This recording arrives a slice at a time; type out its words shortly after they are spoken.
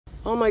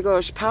Oh my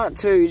gosh, part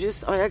 2.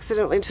 I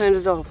accidentally turned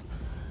it off.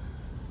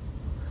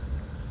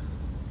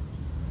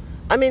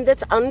 I mean,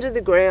 that's under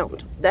the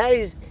ground. That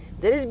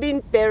has been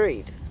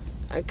buried.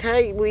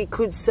 Okay, we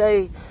could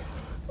say,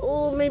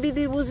 oh, maybe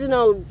there was an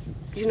old,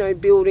 you know,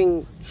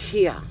 building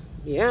here.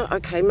 Yeah,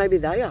 okay, maybe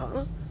they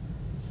are.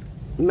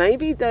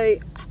 Maybe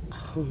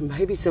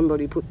maybe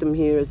somebody put them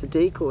here as a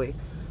decoy.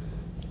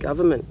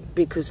 Government,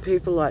 because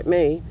people like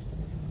me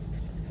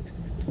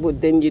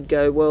you'd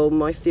go, well,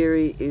 my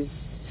theory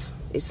is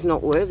it's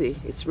not worthy,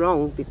 it's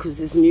wrong, because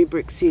there's new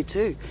bricks here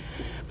too.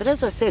 But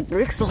as I said,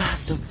 bricks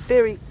last a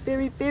very,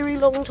 very, very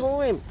long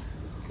time.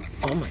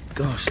 Oh my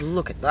gosh,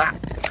 look at that.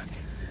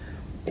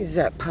 Is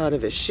that part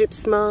of a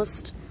ship's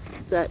mast?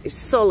 That is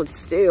solid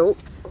steel.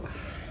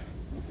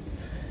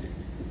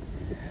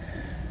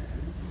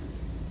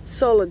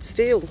 Solid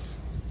steel.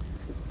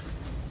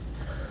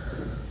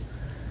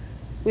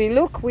 We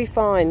look, we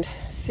find.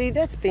 See,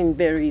 that's been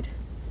buried.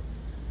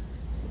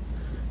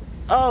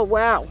 Oh,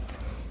 wow.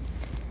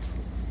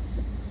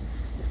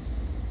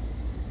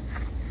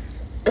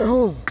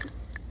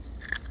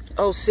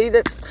 Oh, see,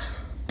 that's...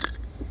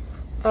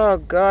 Oh,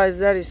 guys,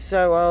 that is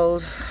so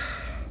old.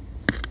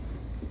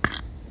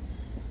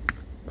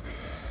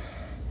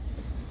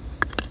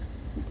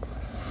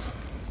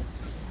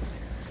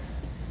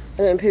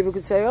 And then people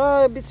could say,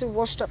 oh, bits of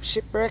washed up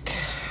shipwreck.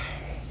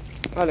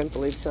 I don't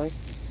believe so.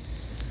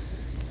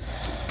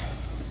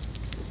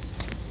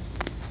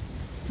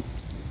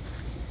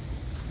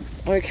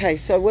 Okay,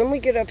 so when we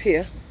get up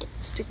here,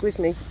 stick with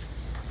me.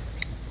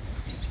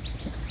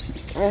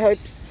 I hope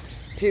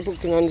people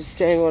can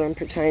understand what I'm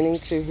pertaining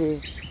to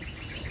here.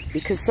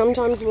 Because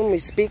sometimes when we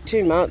speak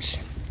too much,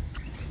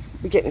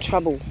 we get in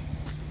trouble.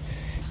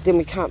 Then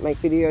we can't make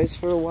videos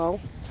for a while.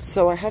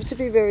 So I have to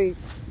be very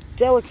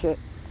delicate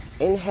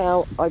in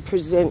how I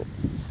present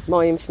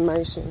my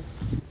information.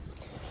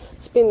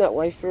 It's been that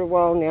way for a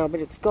while now, but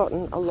it's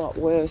gotten a lot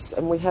worse.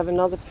 And we have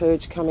another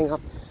purge coming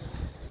up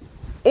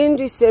in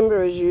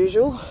December as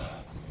usual.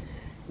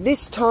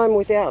 This time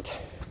without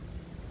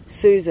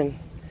Susan,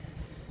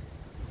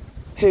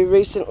 who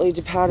recently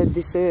departed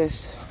this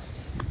earth.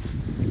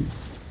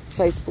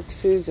 Facebook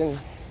Susan,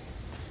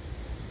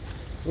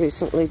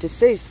 recently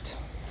deceased.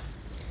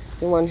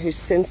 The one who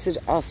censored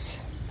us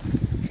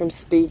from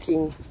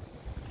speaking.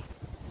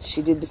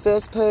 She did the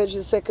first purge,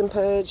 the second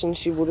purge, and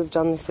she would have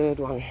done the third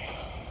one.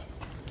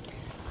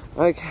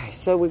 Okay,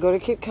 so we've got to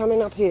keep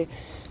coming up here.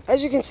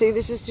 As you can see,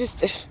 this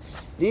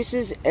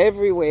is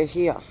everywhere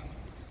here.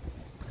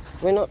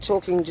 We're not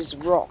talking just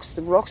rocks.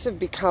 The rocks have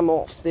become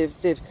off.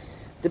 The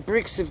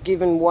bricks have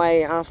given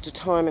way after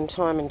time and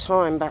time and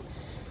time, but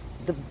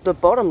the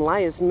bottom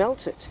layer's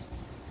melted.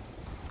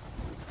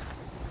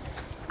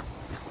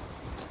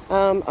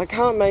 I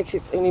can't make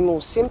it any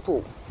more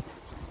simple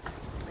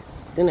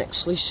than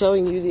actually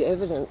showing you the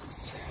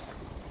evidence.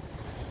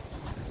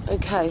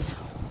 Okay.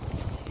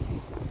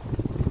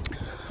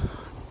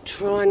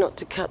 Try not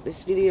to cut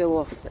this video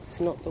off. That's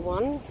not the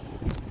one.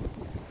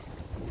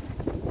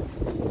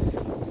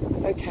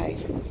 Okay.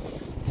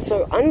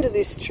 So under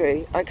this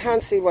tree, I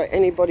can't see why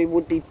anybody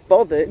would be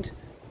bothered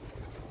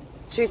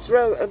to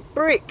throw a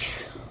brick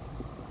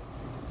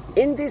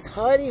in this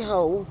hidey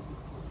hole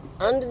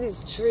under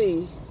this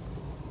tree.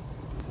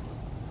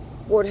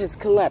 What has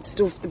collapsed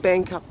off the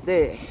bank up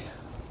there.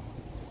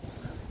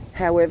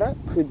 However,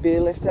 could be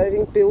a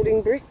leftover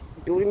building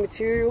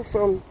material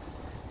from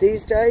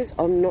these days.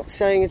 I'm not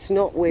saying it's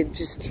not. We're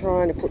just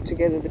trying to put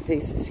together the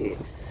pieces here.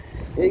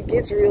 It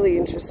gets really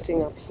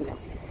interesting up here.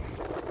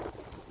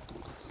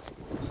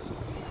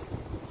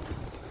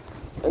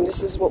 And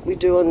this is what we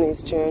do on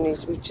these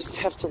journeys. We just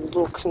have to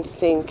look and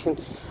think and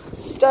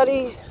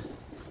study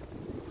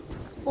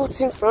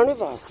what's in front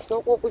of us,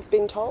 not what we've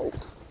been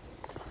told.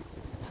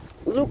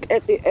 Look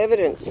at the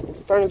evidence in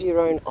front of your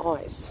own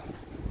eyes.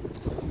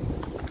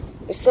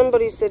 If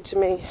somebody said to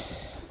me,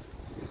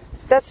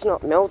 that's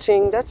not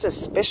melting, that's a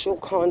special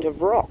kind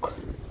of rock,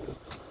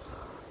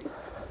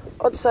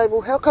 I'd say,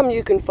 well, how come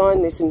you can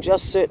find this in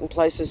just certain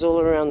places all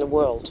around the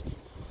world?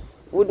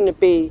 Wouldn't it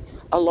be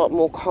a lot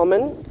more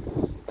common?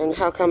 And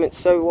how come it's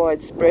so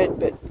widespread?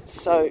 But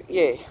so,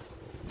 yeah.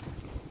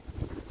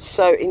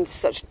 So in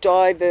such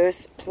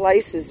diverse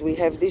places we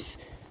have this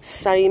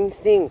same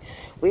thing.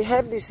 We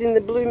have this in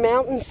the blue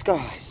mountain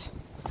skies.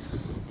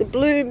 The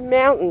blue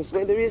mountains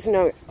where there is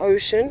no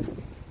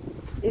ocean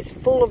is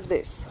full of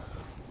this.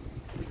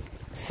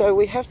 So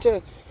we have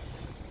to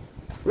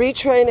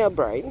retrain our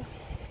brain,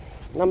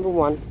 number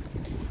one,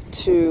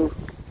 to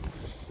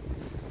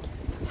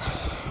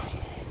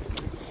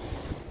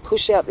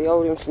push out the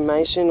old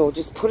information or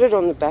just put it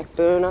on the back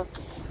burner.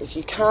 If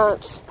you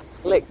can't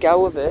let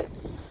go of it,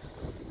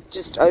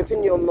 just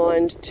open your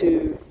mind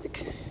to,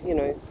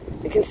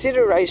 the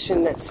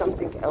consideration that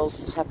something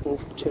else happened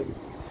too.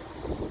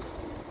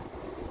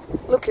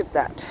 Look at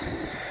that.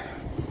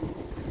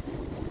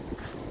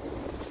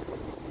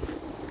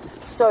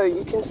 So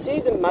you can see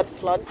the mud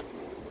flood.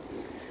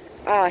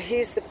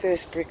 Here's the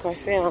first brick I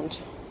found.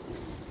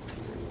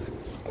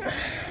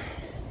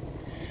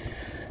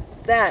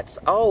 That's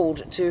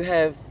old to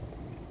have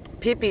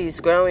pippies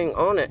growing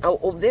on it.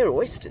 Oh, they're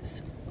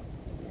oysters,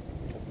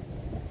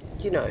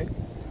 you know.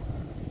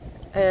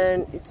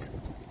 And it's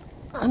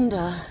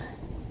under,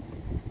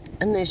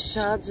 and there's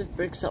shards of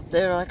bricks up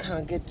there I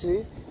can't get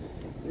to.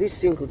 This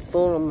thing could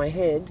fall on my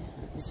head,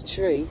 this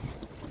tree.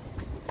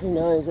 Who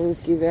knows, those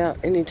give out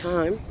any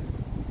time.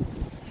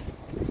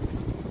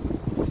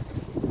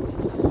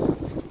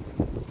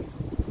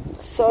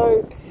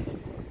 So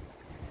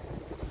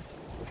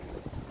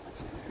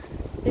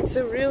it's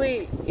a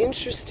really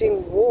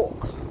interesting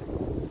walk.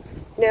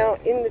 Now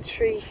in the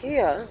tree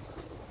here,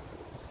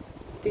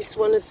 this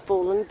one has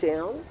fallen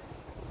down.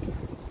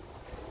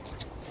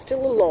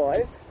 Still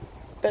alive,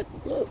 but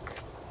look.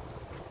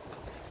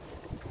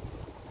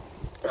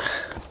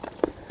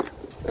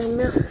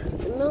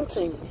 They're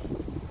melting.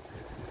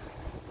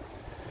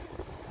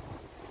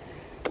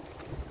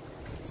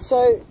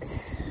 So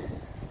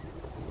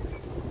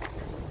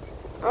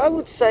I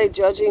would say,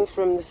 judging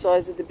from the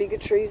size of the bigger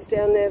trees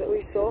down there that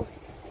we saw,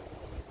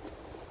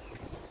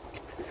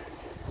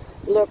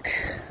 look,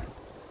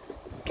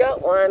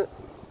 got one.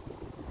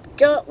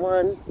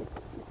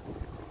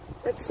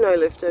 That's no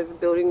leftover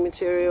building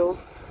material.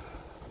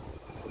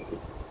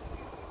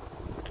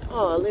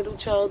 Oh, a little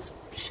child's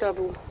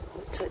shovel.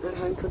 I'll take that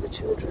home for the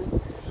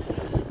children.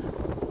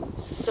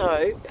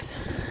 So,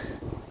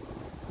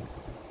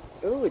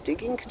 oh, a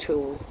digging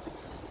tool.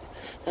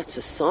 That's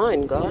a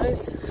sign,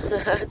 guys.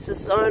 That's a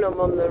sign I'm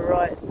on the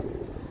right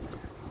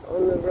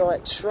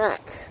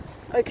track.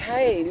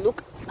 Okay,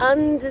 look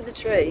under the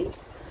tree.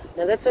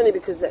 Now that's only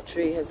because that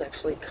tree has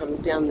actually come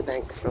down the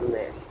bank from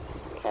there.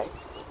 Okay.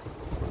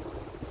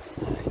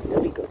 So,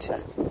 nearly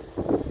gotcha.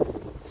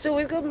 So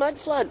we've got mud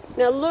flood.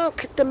 Now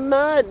look at the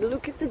mud.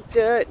 Look at the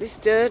dirt. This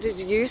dirt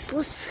is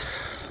useless.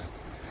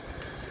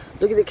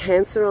 Look at the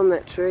cancer on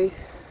that tree.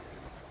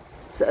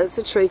 It's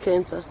a tree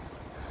cancer.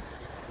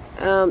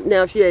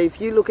 Now,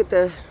 if you look at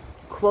the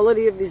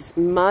quality of this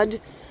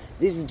mud,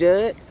 this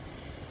dirt,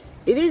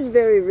 it is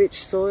very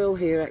rich soil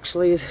here.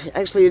 Actually,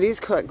 it is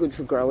quite good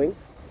for growing,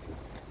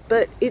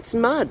 but it's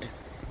mud.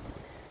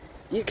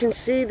 You can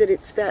see that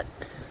it's that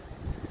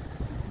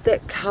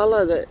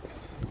colour that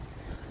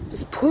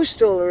was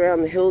pushed all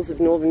around the hills of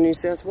northern New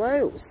South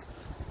Wales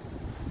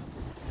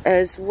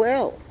as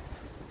well.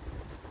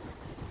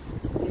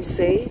 You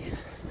see,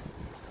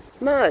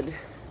 mud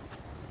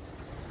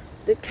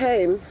that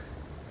came.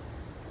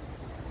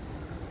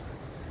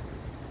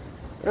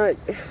 Right.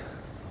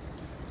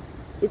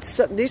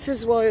 This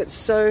is why it's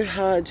so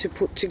hard to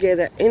put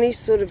together any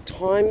sort of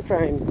time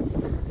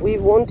frame. We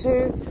want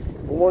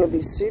to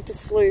be super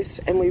sleuths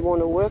and we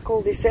want to work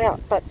all this out,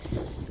 but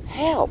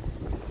how?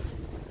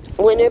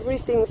 When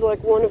everything's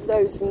like one of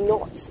those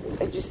knots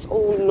that are just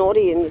all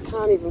knotty and you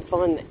can't even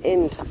find the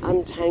end to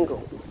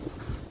untangle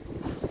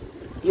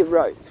your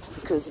rope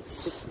because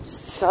it's just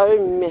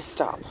so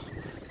messed up.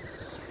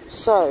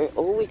 So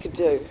all we could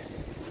do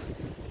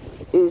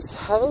is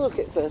have a look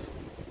at the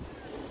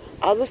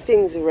other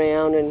things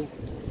around and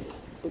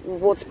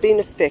what's been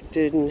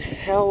affected and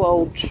how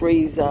old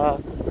trees are.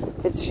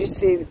 But you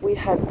see, we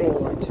have been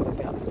lied to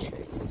about the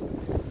trees.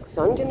 Because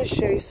I'm going to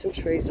show you some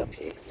trees up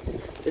here.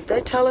 Did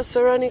they tell us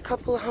they're only a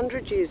couple of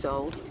 100 years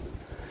old?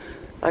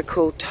 I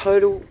call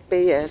total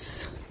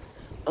BS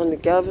on the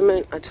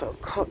government.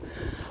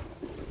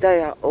 They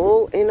are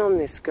all in on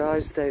this,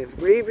 guys. They've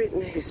rewritten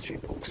the history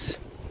books.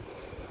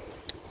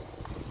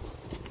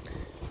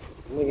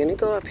 We're going to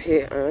go up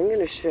here and I'm going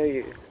to show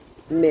you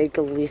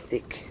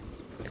megalithic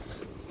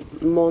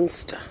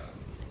monster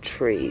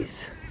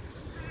trees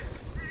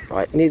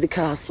right near the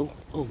castle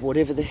or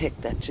whatever the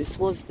heck that just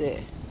was there.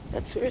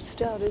 That's where it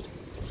started.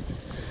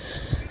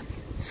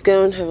 Let's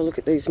go and have a look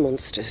at these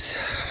monsters.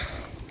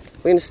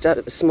 We're going to start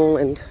at the small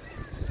end.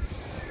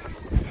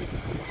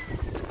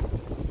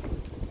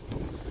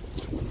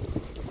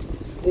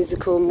 These are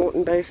called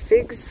Moreton Bay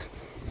figs.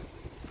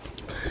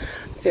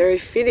 Very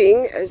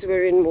fitting as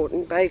we're in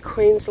Moreton Bay,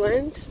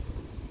 Queensland.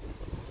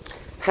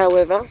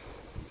 However,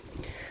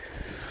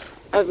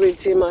 I've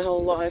lived here my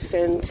whole life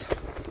and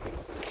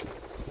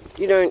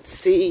you don't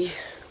see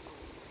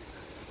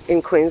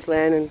in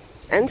Queensland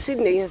and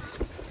Sydney.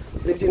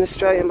 I've lived in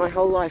Australia my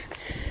whole life.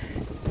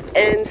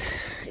 And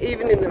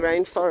even in the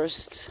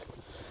rainforests,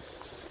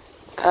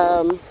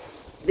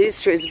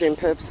 these trees have been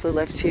purposely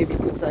left here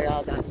because they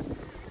are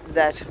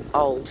that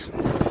old.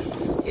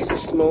 Here's a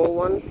small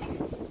one.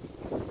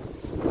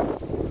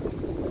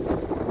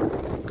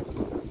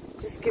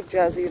 Just give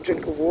Jazzy a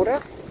drink of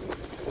water.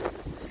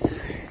 So,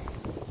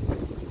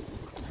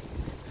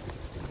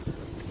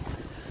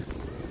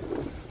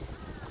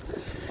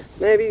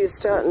 maybe you're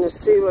starting to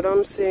see what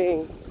I'm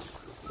seeing.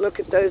 Look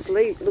at those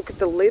leaves. Look at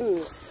the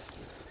limbs.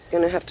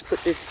 Going to have to put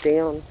this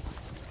down.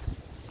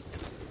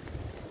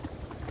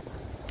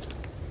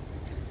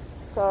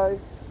 So,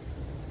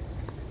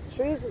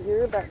 trees that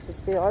you're about to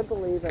see, I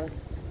believe, are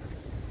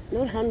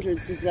not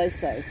hundreds as they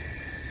say,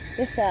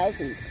 they're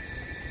thousands.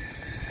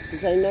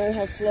 Because they know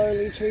how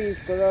slowly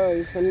trees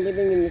grow from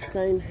living in the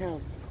same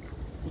house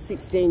for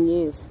 16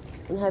 years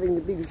and having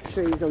the biggest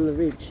trees on the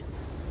ridge.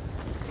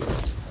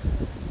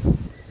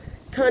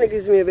 Kind of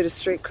gives me a bit of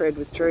street cred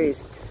with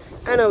trees.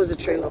 And I was a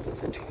tree lover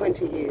for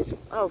 20 years.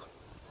 Oh,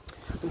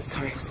 I'm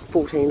sorry, I was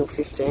 14 or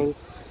 15.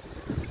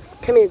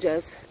 Come here,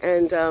 Jazz,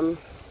 and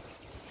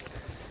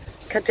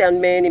cut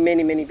down many,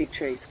 many, many big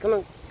trees. Come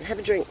on, have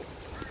a drink.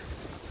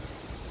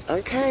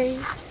 Okay.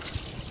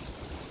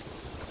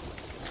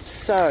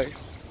 So,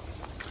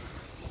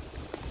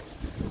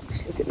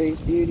 let's look at these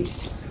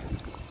beauties.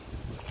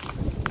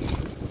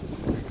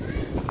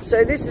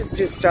 So this is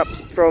just up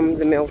from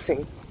the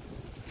melting.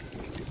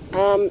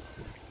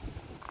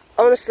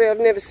 Honestly, I've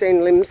never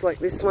seen limbs like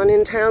this one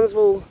in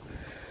Townsville.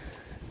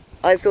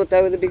 I thought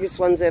they were the biggest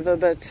ones ever,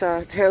 but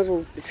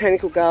Townsville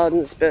Botanical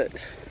Gardens, but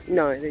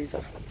no, these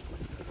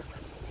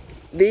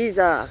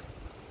are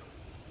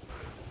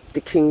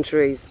the king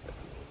trees.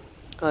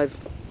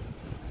 I've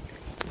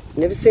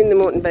never seen the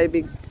Moreton Bay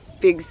big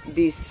figs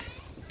this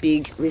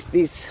big with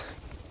this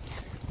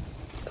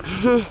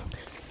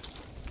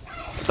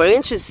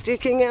branches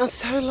sticking out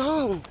so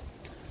long.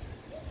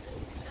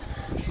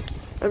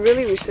 I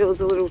really wish there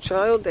was a little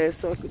child there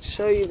so I could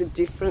show you the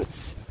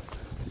difference.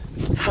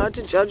 It's hard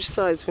to judge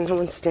size when no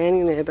one's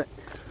standing there, but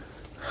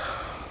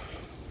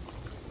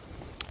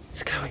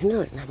let's go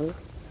into it and have a look.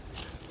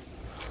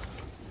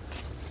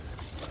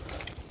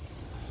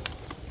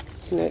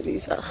 You know,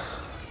 these are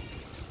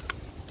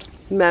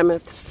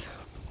mammoths.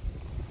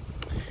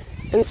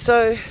 And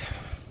so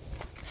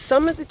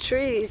some of the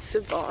trees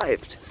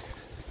survived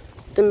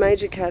the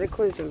major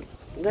cataclysm.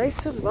 They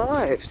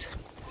survived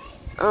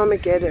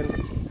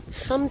Armageddon.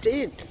 Some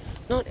did.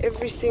 Not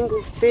every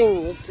single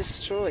thing was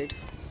destroyed.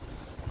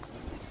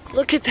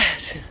 Look at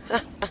that.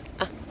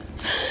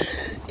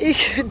 You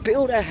could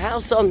build a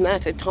house on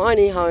that, a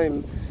tiny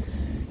home.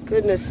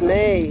 Goodness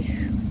me.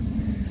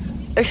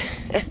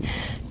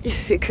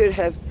 You could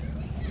have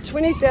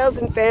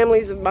 20,000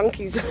 families of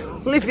monkeys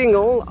living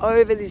all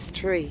over this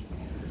tree.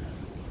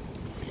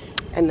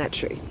 And that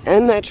tree.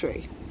 And that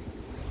tree.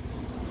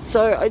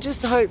 So I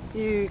just hope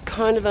you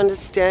kind of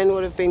understand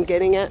what I've been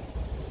getting at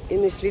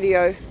in this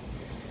video.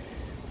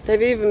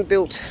 They've even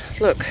built,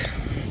 look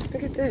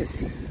at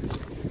this.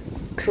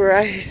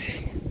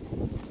 Crazy.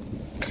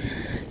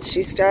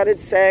 She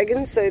started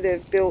sagging, so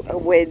they've built a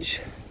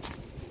wedge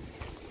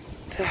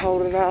to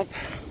hold it up.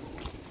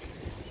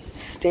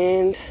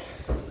 Stand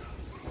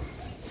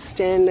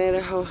there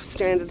to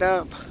stand it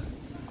up.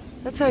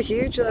 That's how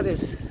huge that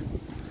is.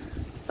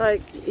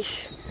 Like,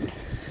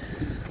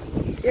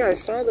 yeah,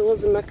 Father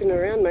wasn't mucking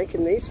around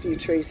making these few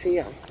trees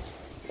here.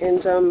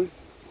 And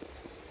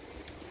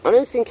I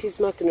don't think he's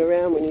mucking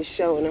around when he's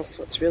showing us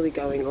what's really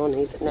going on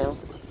either now.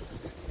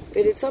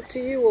 But it's up to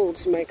you all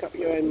to make up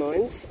your own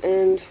minds,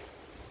 and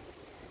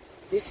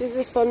this is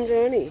a fun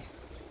journey.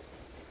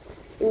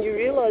 When you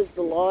realise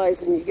the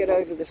lies and you get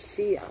over the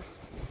fear,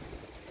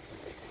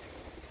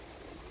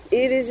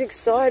 it is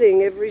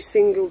exciting every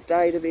single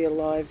day to be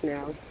alive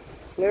now.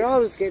 Where I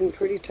was getting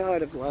pretty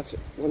tired of life at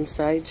one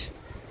stage.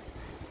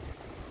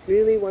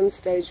 Really, one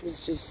stage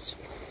was just,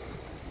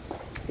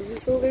 is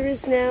this all there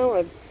is now?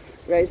 I've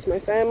raised my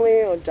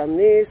family, I've done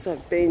this,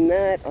 I've been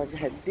that, I've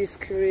had this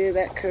career,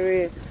 that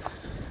career.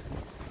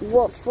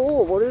 What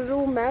for? What did it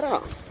all matter?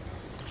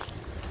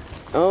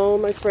 Oh,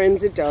 my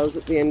friends, it does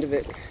at the end of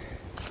it.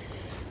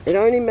 It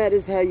only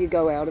matters how you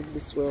go out of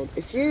this world.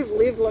 If you've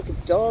lived like a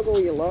dog all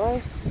your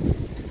life,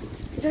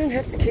 you don't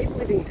have to keep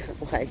living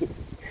that way.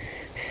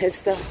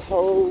 It's the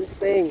whole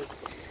thing.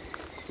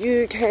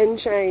 You can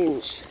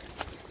change.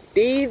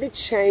 Be the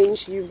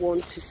change you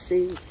want to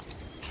see.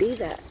 Be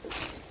that.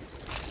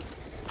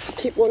 You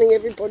keep wanting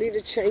everybody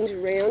to change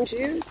around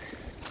you.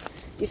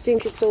 You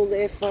think it's all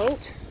their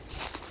fault.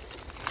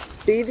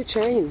 Be the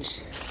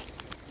change.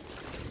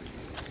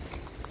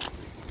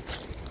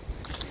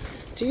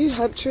 Do you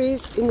have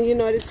trees in the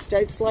United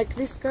States like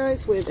this,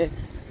 guys, where the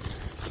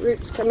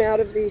roots come out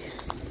of the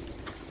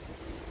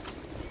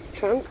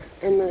trunk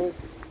and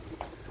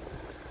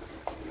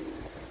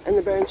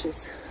the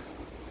branches?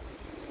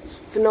 It's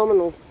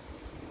phenomenal.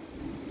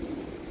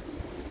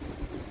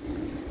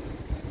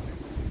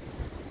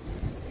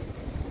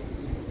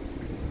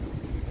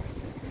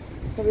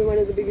 Probably one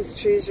of the biggest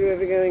trees you're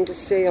ever going to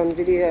see on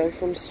video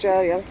from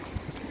Australia.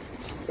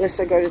 Unless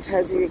I go to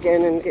Tassie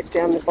again and get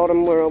down the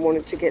bottom where I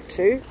wanted to get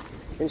to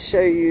and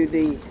show you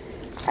the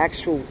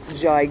actual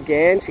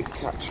gigantic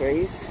cut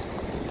trees.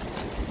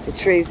 The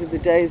trees of the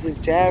days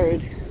of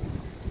Jared,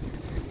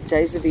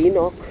 days of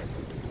Enoch.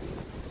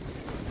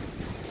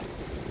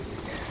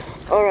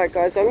 Alright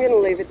guys, I'm going to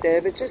leave it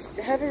there, but just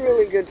have a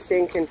really good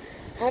think and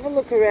have a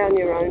look around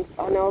your own.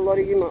 I know a lot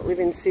of you might live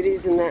in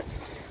cities and that,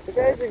 but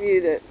those of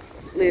you that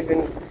live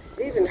in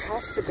even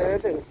half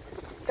suburban,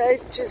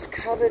 they've just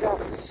covered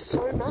up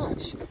so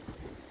much.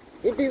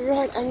 It'd be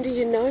right under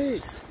your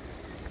nose.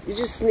 You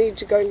just need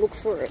to go look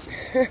for it.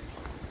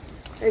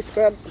 Hey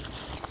scrub.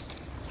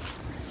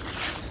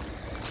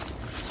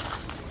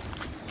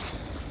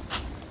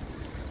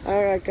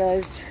 Alright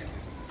guys,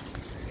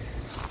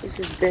 this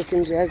is Beck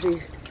and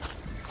Jazzy,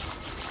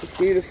 the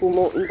beautiful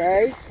Moreton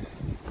Bay.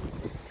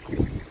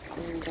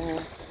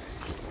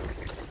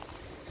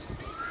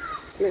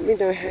 And Let me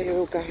know how you're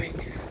all going.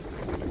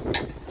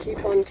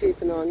 Keep on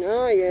keeping on.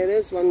 Oh yeah,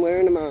 there's one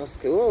wearing a mask.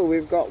 Oh,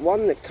 we've got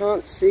one that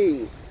can't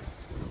see.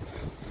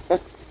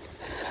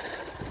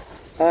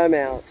 I'm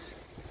out.